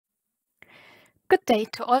Good day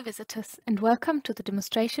to all visitors and welcome to the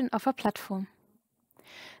demonstration of our platform.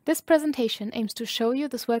 This presentation aims to show you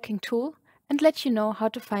this working tool and let you know how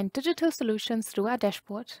to find digital solutions through our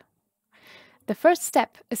dashboard. The first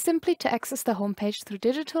step is simply to access the homepage through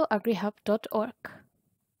digitalagrihub.org.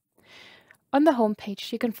 On the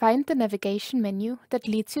homepage, you can find the navigation menu that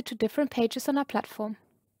leads you to different pages on our platform.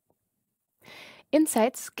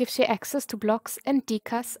 Insights gives you access to blogs and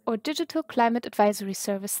DCAS or Digital Climate Advisory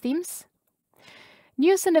Service themes.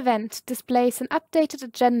 News and Event displays an updated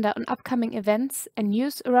agenda on upcoming events and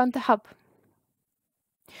news around the hub.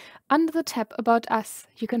 Under the tab About Us,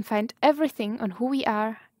 you can find everything on who we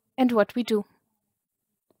are and what we do.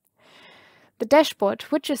 The dashboard,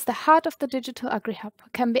 which is the heart of the Digital AgriHub,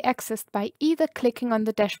 can be accessed by either clicking on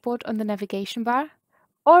the dashboard on the navigation bar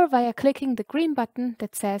or via clicking the green button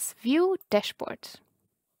that says View Dashboard.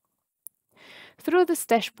 Through this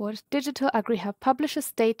dashboard, Digital AgriHub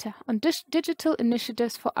publishes data on digital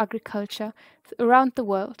initiatives for agriculture around the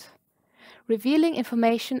world, revealing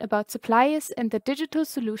information about suppliers and their digital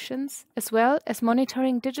solutions, as well as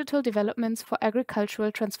monitoring digital developments for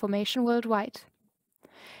agricultural transformation worldwide.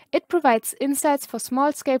 It provides insights for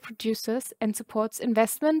small-scale producers and supports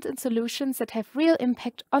investment in solutions that have real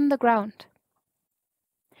impact on the ground.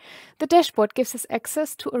 The dashboard gives us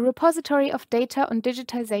access to a repository of data on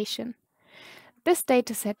digitization. This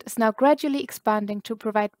dataset is now gradually expanding to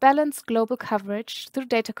provide balanced global coverage through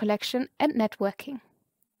data collection and networking.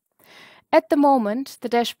 At the moment, the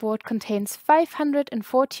dashboard contains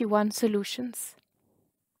 541 solutions.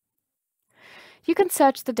 You can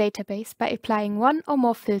search the database by applying one or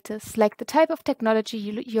more filters, like the type of technology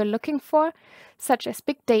you're looking for, such as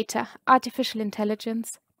big data, artificial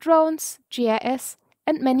intelligence, drones, GIS,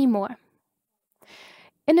 and many more.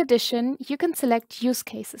 In addition, you can select use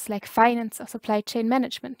cases like finance or supply chain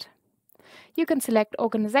management. You can select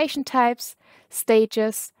organization types,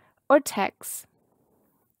 stages, or tags.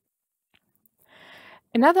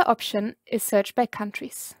 Another option is search by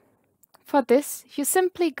countries. For this, you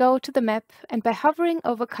simply go to the map and by hovering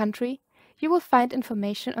over country, you will find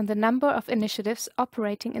information on the number of initiatives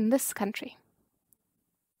operating in this country.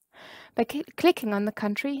 By clicking on the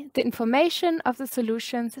country, the information of the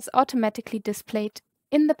solutions is automatically displayed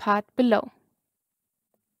in the part below.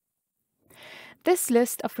 This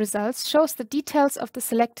list of results shows the details of the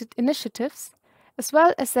selected initiatives, as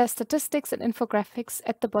well as their statistics and infographics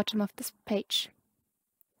at the bottom of this page.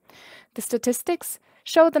 The statistics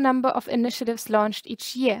show the number of initiatives launched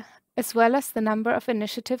each year, as well as the number of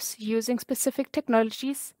initiatives using specific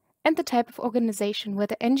technologies and the type of organization,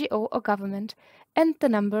 whether NGO or government, and the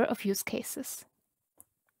number of use cases.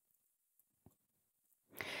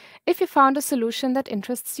 If you found a solution that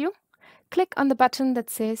interests you, click on the button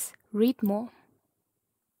that says Read More.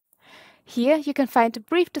 Here you can find a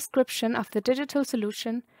brief description of the digital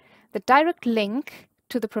solution, the direct link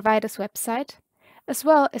to the provider's website, as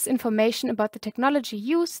well as information about the technology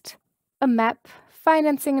used, a map,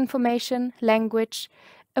 financing information, language,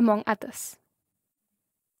 among others.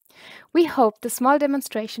 We hope the small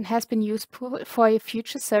demonstration has been useful for your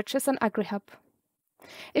future searches on AgriHub.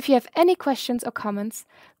 If you have any questions or comments,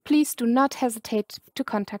 please do not hesitate to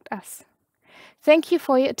contact us. Thank you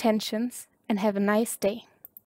for your attention and have a nice day.